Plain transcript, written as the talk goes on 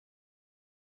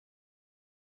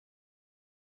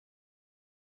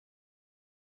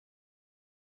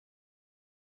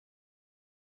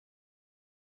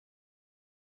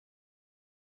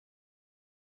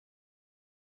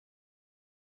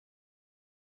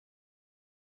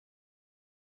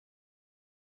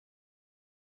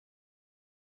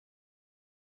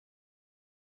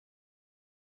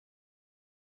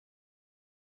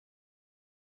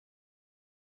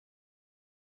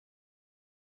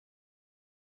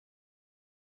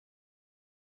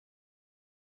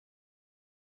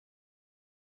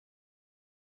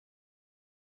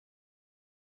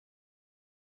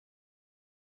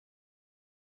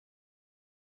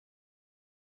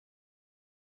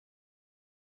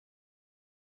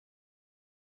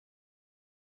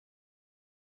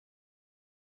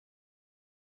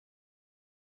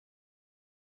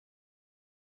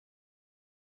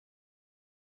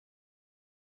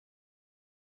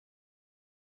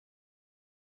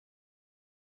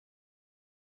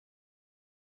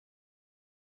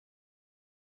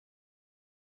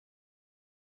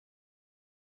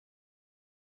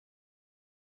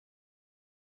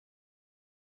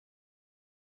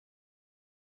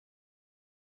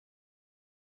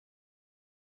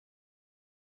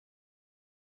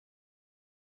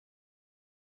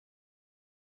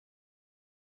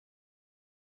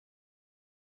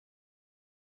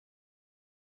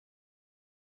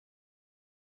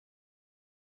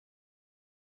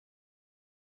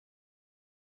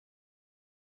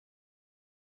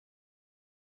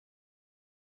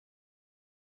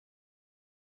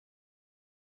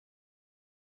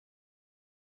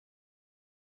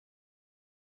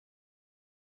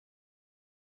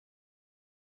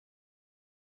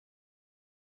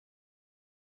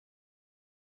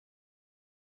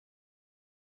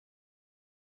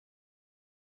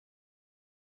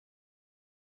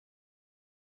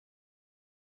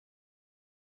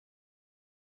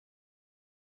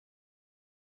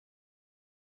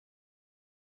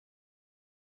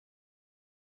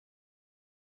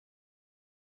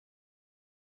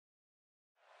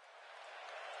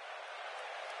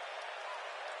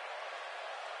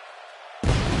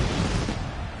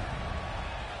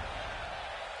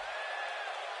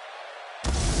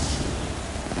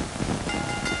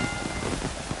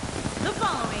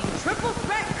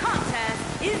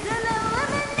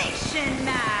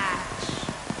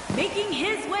Making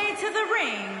his way to the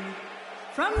ring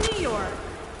from New York,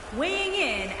 weighing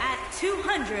in at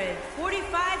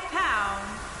 245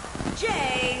 pounds,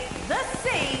 Jay the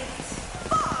Saint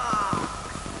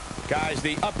Fox. Guys,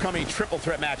 the upcoming triple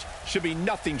threat match should be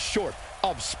nothing short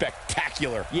of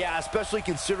spectacular. Yeah, especially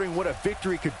considering what a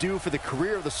victory could do for the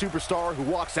career of the superstar who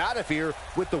walks out of here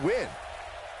with the win.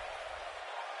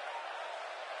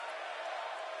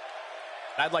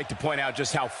 I'd like to point out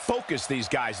just how focused these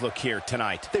guys look here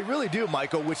tonight. They really do,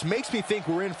 Michael, which makes me think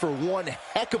we're in for one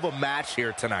heck of a match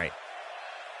here tonight.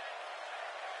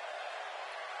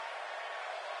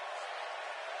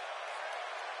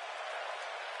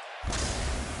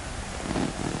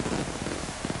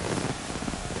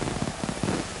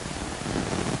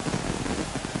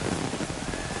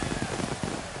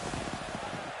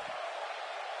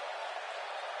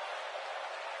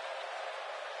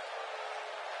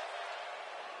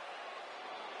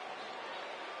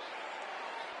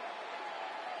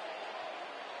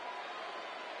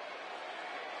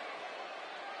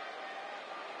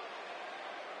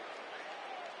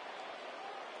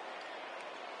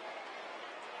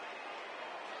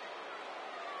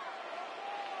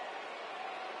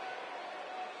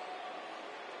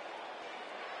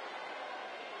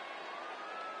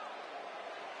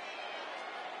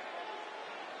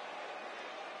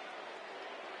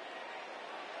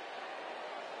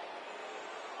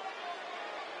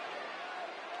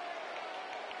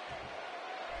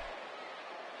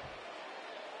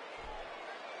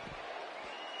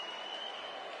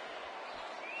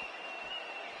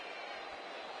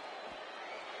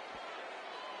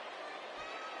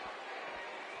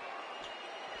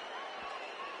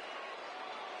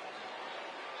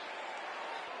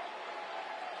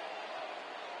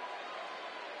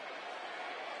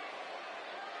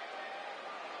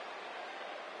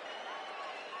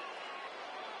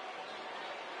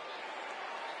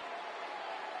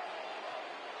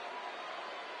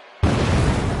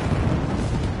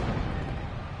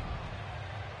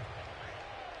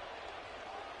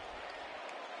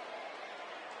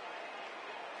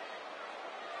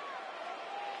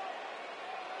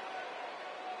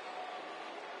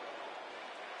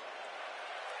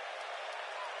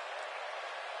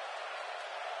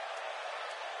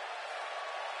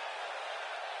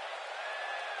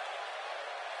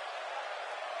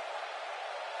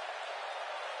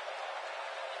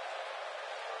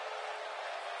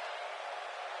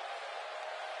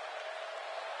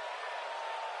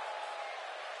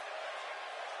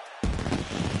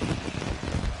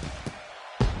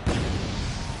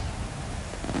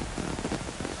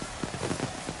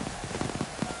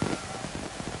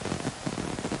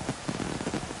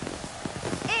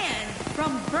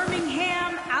 From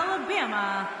Birmingham,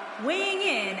 Alabama, weighing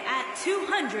in at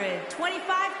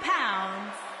 225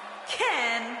 pounds,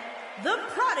 Ken the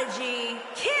Prodigy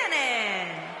Cannon.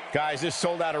 Guys, this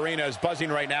sold-out arena is buzzing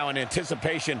right now in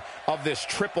anticipation of this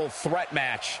triple threat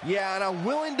match. Yeah, and I'm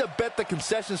willing to bet the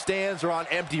concession stands are on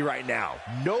empty right now.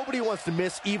 Nobody wants to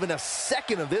miss even a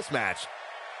second of this match.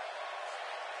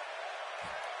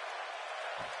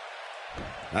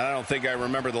 I don't think I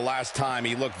remember the last time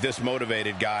he looked this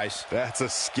motivated, guys. That's a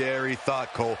scary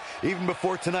thought, Cole. Even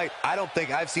before tonight, I don't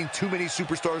think I've seen too many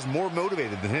superstars more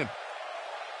motivated than him.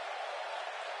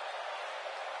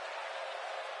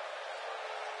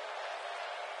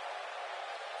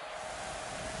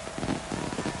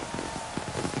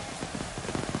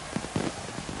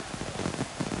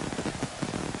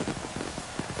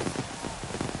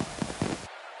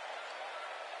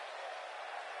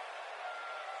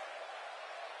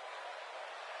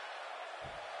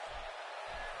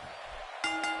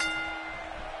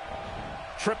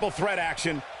 Triple threat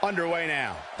action underway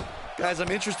now. Guys, I'm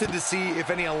interested to see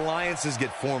if any alliances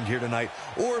get formed here tonight,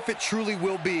 or if it truly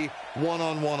will be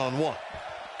one-on-one-on-one.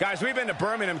 Guys, we've been to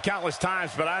Birmingham countless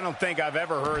times, but I don't think I've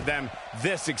ever heard them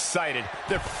this excited.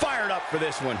 They're fired up for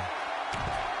this one.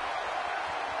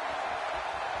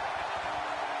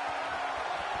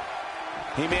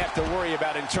 He may have to worry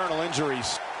about internal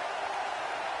injuries.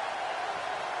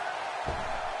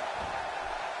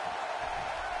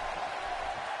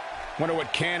 Wonder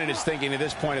what Cannon is thinking at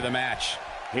this point of the match.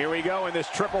 Here we go in this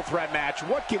triple threat match.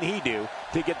 What can he do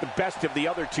to get the best of the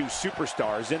other two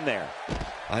superstars in there?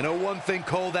 I know one thing,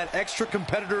 Cole, that extra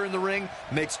competitor in the ring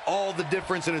makes all the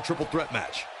difference in a triple threat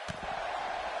match.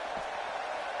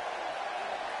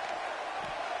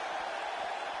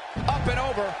 Up and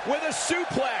over with a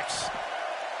suplex.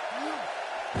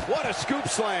 What a scoop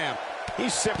slam.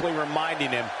 He's simply reminding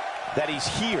him that he's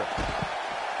here.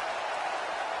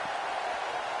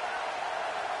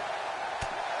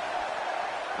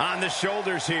 On the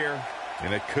shoulders here.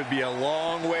 And it could be a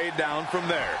long way down from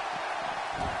there.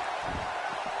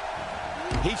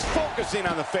 He's focusing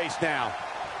on the face now.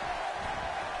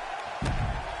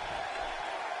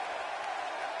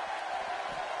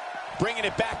 Bringing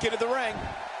it back into the ring.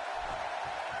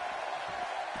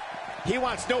 He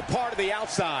wants no part of the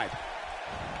outside.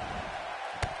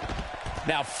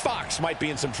 Now Fox might be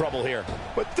in some trouble here.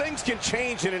 But things can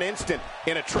change in an instant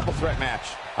in a triple threat match.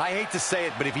 I hate to say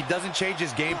it, but if he doesn't change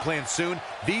his game plan soon,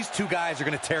 these two guys are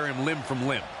going to tear him limb from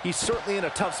limb. He's certainly in a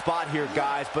tough spot here,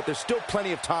 guys, but there's still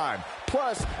plenty of time.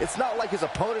 Plus, it's not like his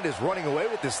opponent is running away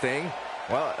with this thing.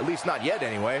 Well, at least not yet,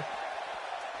 anyway.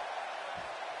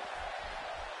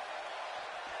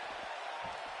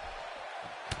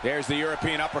 There's the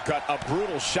European uppercut, a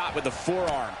brutal shot with the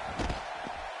forearm.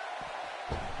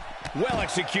 Well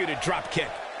executed drop kick.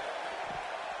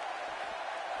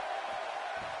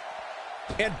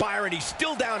 And Byron, he's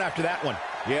still down after that one.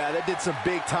 Yeah, that did some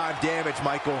big time damage,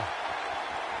 Michael.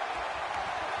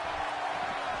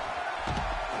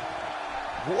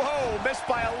 Whoa, missed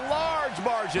by a large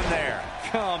margin there.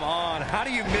 Come on, how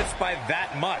do you miss by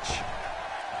that much?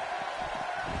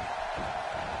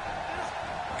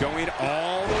 Going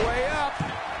all the way up.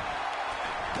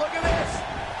 Look at this.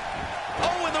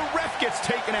 Oh, and the ref gets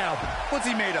taken out. What's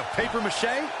he made of, paper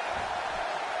mache?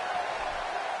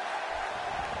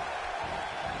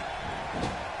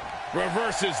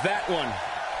 Reverses that one.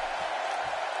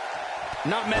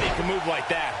 Not many can move like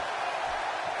that.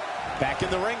 Back in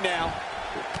the ring now.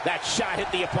 That shot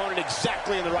hit the opponent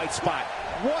exactly in the right spot.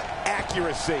 What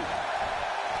accuracy.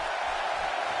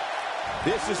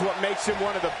 This is what makes him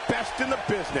one of the best in the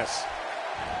business.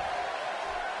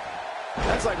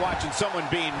 That's like watching someone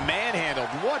being manhandled.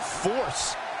 What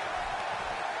force.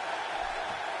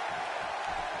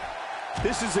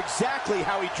 This is exactly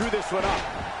how he drew this one up.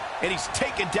 And he's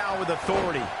taken down with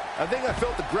authority. I think I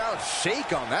felt the ground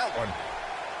shake on that one.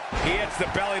 He hits the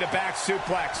belly-to-back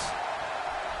suplex.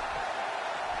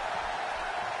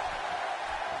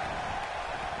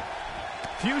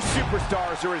 Few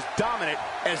superstars are as dominant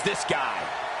as this guy.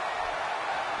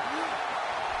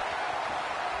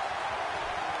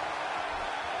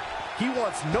 He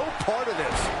wants no part of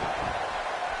this.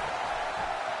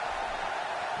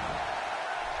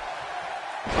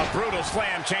 A brutal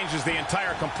slam changes the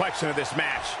entire complexion of this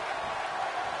match.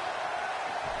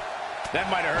 That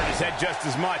might have hurt his head just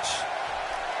as much.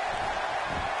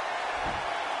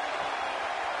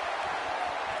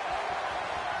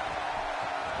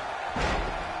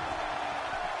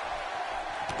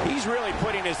 He's really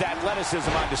putting his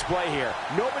athleticism on display here.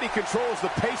 Nobody controls the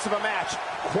pace of a match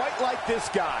quite like this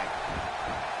guy.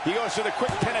 He goes for the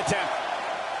quick pin attempt.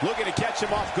 Looking to catch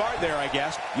him off guard there, I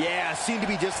guess. Yeah, seemed to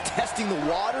be just testing the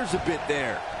waters a bit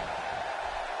there.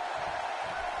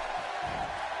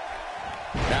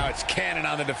 Now it's Cannon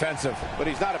on the defensive, but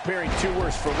he's not appearing too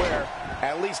worse for wear,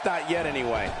 at least not yet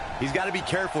anyway. He's got to be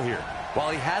careful here. While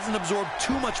he hasn't absorbed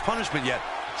too much punishment yet,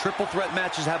 triple threat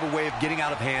matches have a way of getting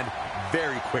out of hand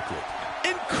very quickly.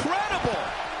 Incredible!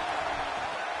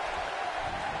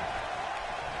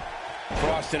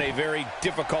 Crossed in a very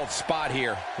difficult spot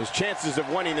here. His chances of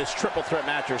winning this triple threat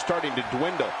match are starting to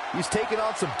dwindle. He's taken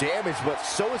on some damage, but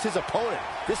so is his opponent.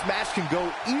 This match can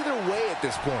go either way at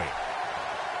this point.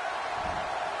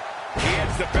 He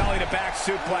hits the belly-to-back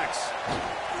suplex.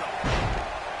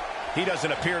 He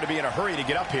doesn't appear to be in a hurry to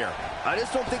get up here. I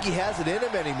just don't think he has it in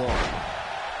him anymore.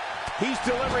 He's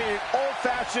delivering an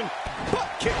old-fashioned butt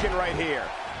kicking right here.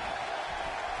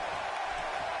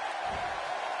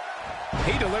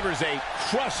 He delivers a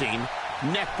crushing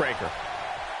neck breaker.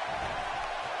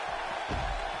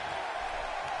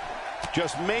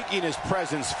 Just making his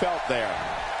presence felt there.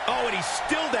 Oh, and he's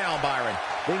still down, Byron.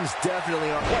 Things definitely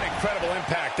are. What incredible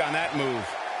impact on that move.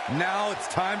 Now it's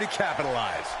time to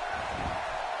capitalize.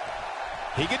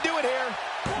 He can do it here.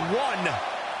 One.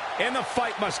 And the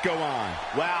fight must go on.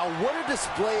 Wow, what a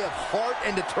display of heart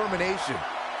and determination.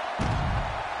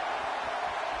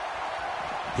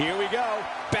 Here we go.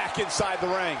 Back inside the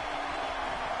ring.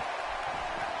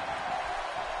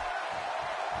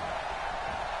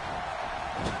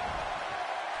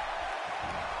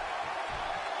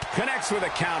 Connects with a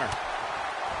counter.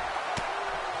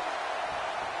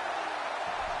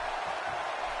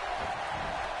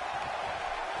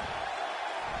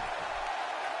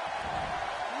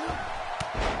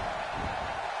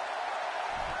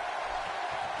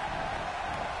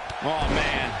 Oh,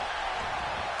 man.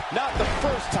 Not the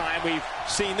first time we've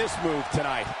seen this move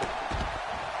tonight.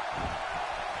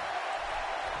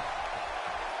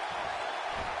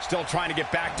 Still trying to get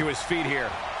back to his feet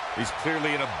here. He's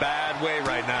clearly in a bad way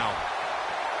right now.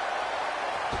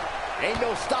 Ain't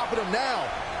no stopping him now.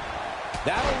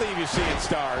 That'll leave you seeing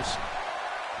stars.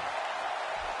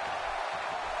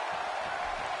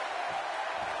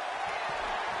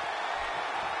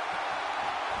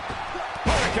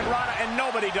 Rana, and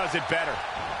nobody does it better.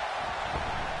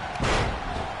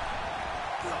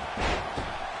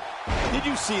 Did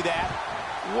you see that?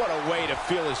 What a way to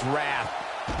feel his wrath.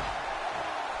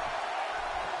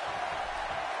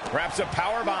 Wraps a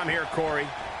powerbomb here, Corey.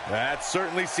 That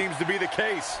certainly seems to be the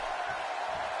case.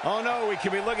 Oh no, we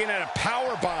could be looking at a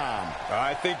powerbomb.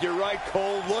 I think you're right,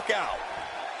 Cole. Look out.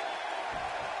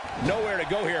 Nowhere to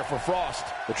go here for Frost.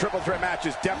 The triple threat match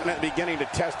is definitely beginning to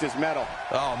test his mettle.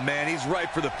 Oh, man, he's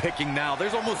ripe for the picking now.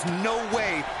 There's almost no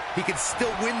way he can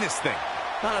still win this thing.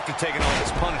 Not after taking all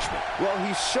this punishment. Well,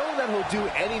 he's shown that he'll do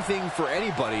anything for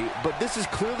anybody, but this is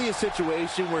clearly a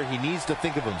situation where he needs to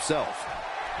think of himself.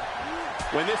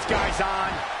 When this guy's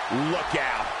on, look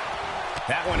out.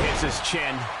 That one hits his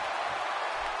chin.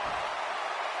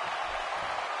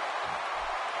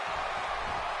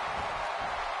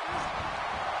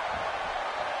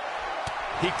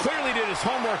 He clearly did his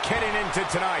homework heading into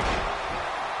tonight.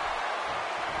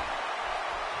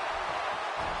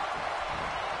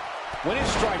 When his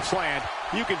strikes land,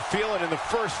 you can feel it in the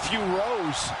first few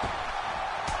rows.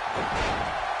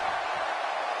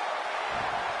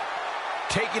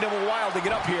 Taking him a while to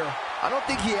get up here. I don't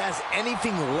think he has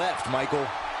anything left, Michael.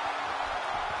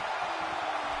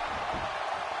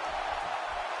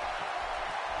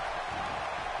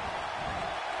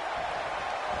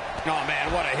 Oh,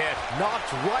 man, what a hit.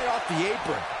 Knocked right off the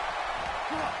apron.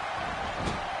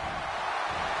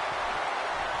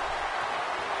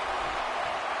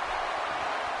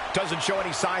 Doesn't show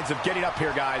any signs of getting up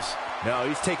here, guys. No,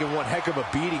 he's taking one heck of a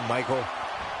beating, Michael.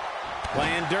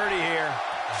 Playing dirty here.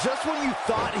 Just when you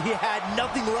thought he had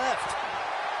nothing left.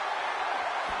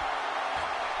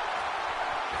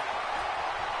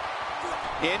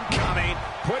 Incoming,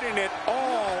 putting it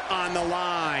all on the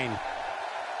line.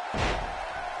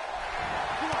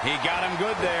 He got him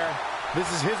good there.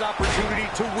 This is his opportunity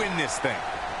to win this thing.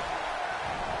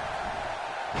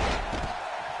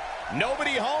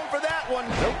 Nobody home for that one.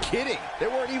 No kidding. There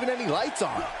weren't even any lights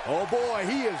on. Oh, boy,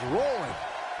 he is rolling.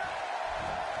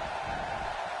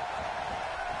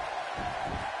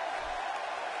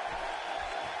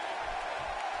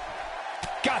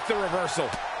 Got the reversal.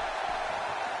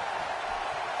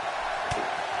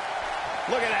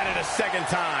 Looking at it a second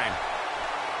time.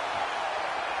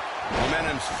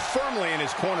 Momentum's firmly in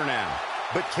his corner now.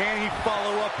 But can he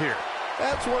follow up here?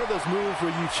 That's one of those moves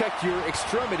where you check your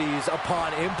extremities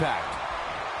upon impact.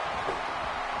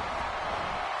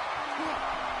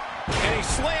 And he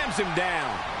slams him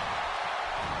down.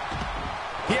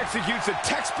 He executes a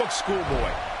textbook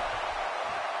schoolboy.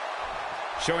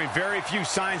 Showing very few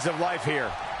signs of life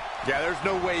here. Yeah, there's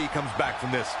no way he comes back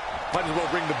from this. Might as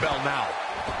well ring the bell now.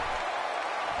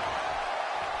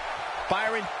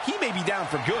 Byron, he may be down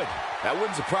for good. That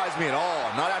wouldn't surprise me at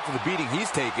all. Not after the beating he's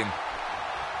taken.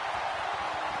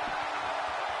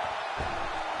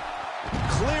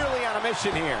 Clearly on a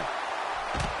mission here.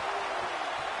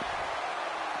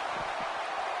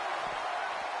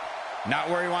 Not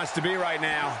where he wants to be right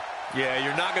now. Yeah,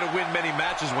 you're not going to win many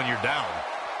matches when you're down.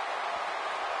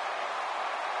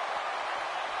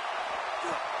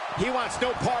 He wants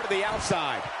no part of the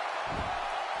outside.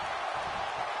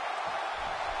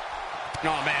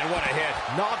 Oh, man, what a hit.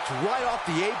 Knocked right off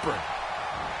the apron.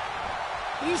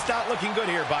 He's not looking good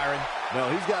here, Byron. No,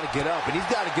 he's got to get up, and he's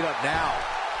got to get up now.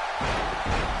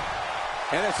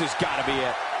 And this has got to be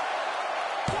it.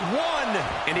 One,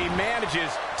 and he manages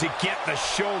to get the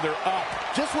shoulder up.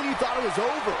 Just when you thought it was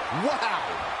over. Wow.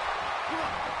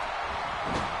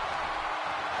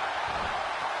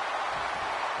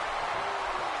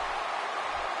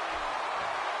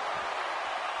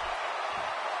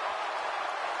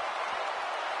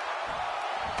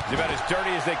 It's about as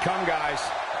dirty as they come, guys.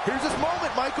 Here's this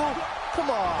moment, Michael.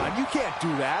 Come on, you can't do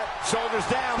that. Shoulders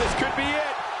down, this could be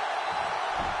it.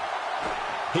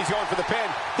 He's going for the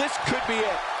pin. This could be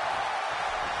it.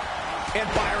 And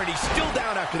Byron, he's still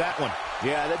down after that one.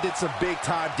 Yeah, that did some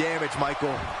big-time damage,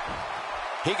 Michael.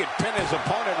 He could pin his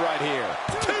opponent right here.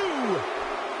 2.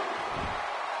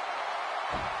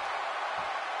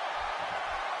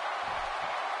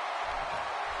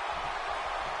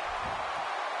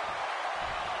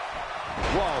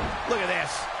 Whoa, look at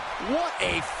this. What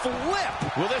a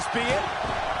flip. Will this be it?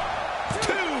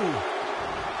 2.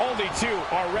 Only 2.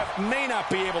 Our ref may not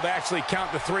be able to actually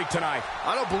count the 3 tonight.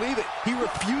 I don't believe it. He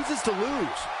refuses to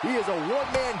lose. He is a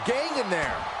one-man gang in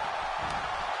there.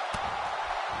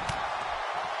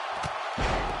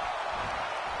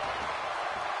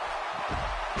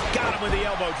 Got him with the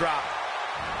elbow drop.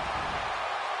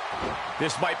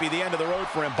 This might be the end of the road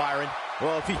for him, Byron.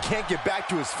 Well, if he can't get back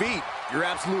to his feet, you're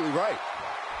absolutely right.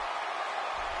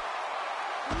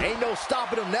 Ain't no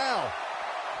stopping him now.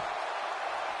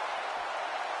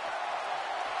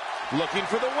 Looking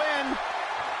for the win.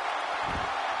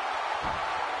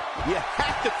 You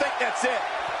have to think that's it.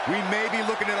 We may be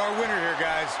looking at our winner here,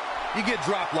 guys. You get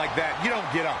dropped like that, you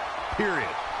don't get up, period.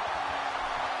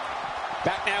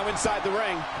 Back now inside the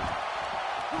ring.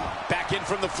 Back in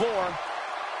from the floor.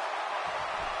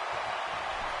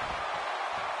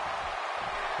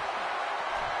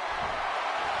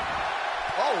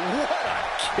 Oh, what a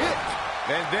kick.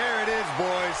 And there it is,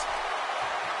 boys.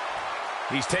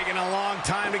 He's taking a long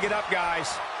time to get up,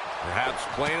 guys. Perhaps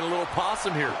playing a little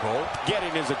possum here, Cole.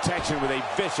 Getting his attention with a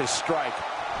vicious strike.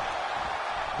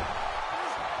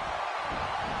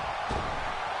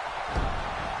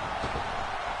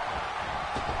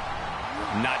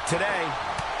 Not today.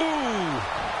 Ooh.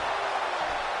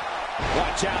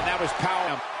 Watch out, that was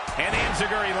power. And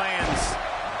enziguri lands.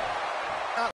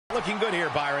 Not looking good here,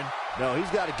 Byron. No, he's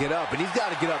got to get up, and he's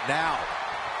got to get up now.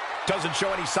 Doesn't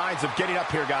show any signs of getting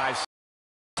up here, guys.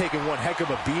 Taking one heck of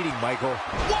a beating, Michael.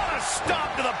 What a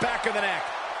stomp to the back of the neck.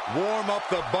 Warm up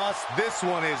the bus. This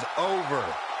one is over.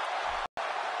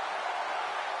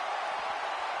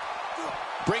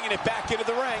 Bringing it back into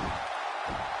the ring.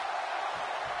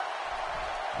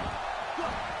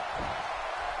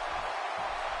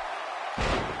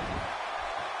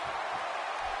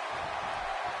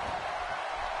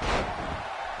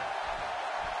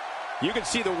 You can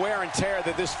see the wear and tear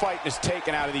that this fight has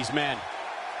taken out of these men.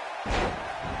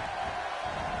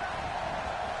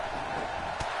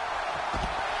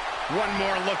 One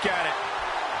more look at it.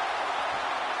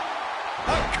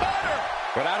 A cutter!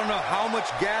 But I don't know how much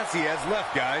gas he has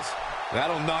left, guys.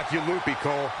 That'll knock you loopy,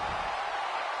 Cole.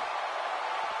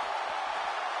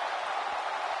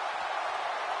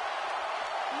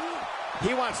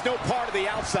 He wants no part of the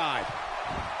outside.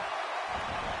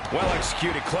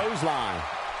 Well-executed clothesline.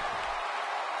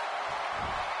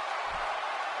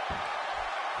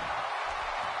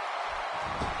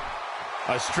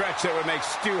 A stretch that would make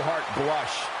Stu Hart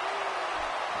blush.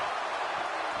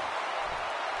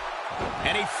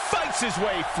 And he fights his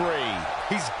way free.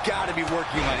 He's got to be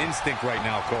working on instinct right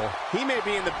now, Cole. He may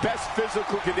be in the best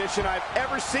physical condition I've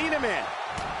ever seen him in.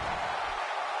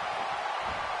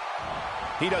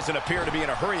 He doesn't appear to be in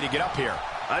a hurry to get up here.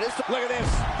 Look at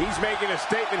this. He's making a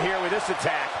statement here with this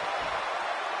attack.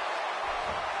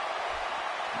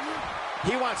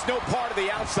 He wants no part of the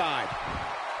outside.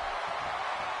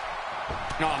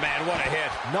 Oh, man, what a hit.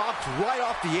 Knocked right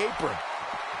off the apron.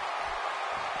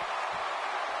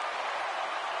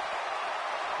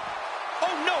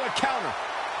 Oh, no, a counter.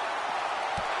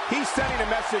 He's sending a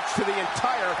message to the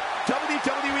entire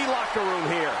WWE locker room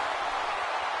here.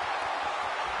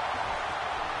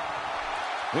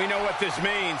 We know what this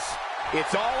means.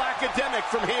 It's all academic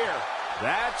from here.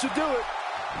 That should do it.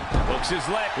 Hooks his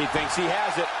leg. He thinks he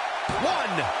has it.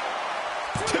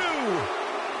 1, 2.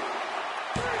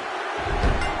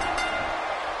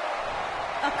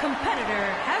 A competitor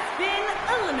has been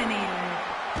eliminated.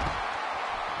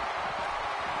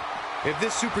 If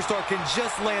this superstar can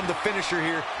just land the finisher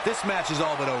here, this match is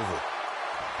all but over.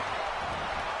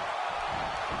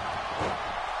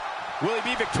 Will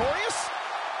he be victorious?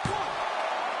 1,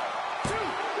 2,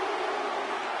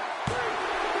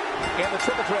 3. And the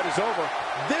triple threat is over.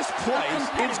 This place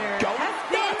is going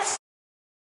nuts.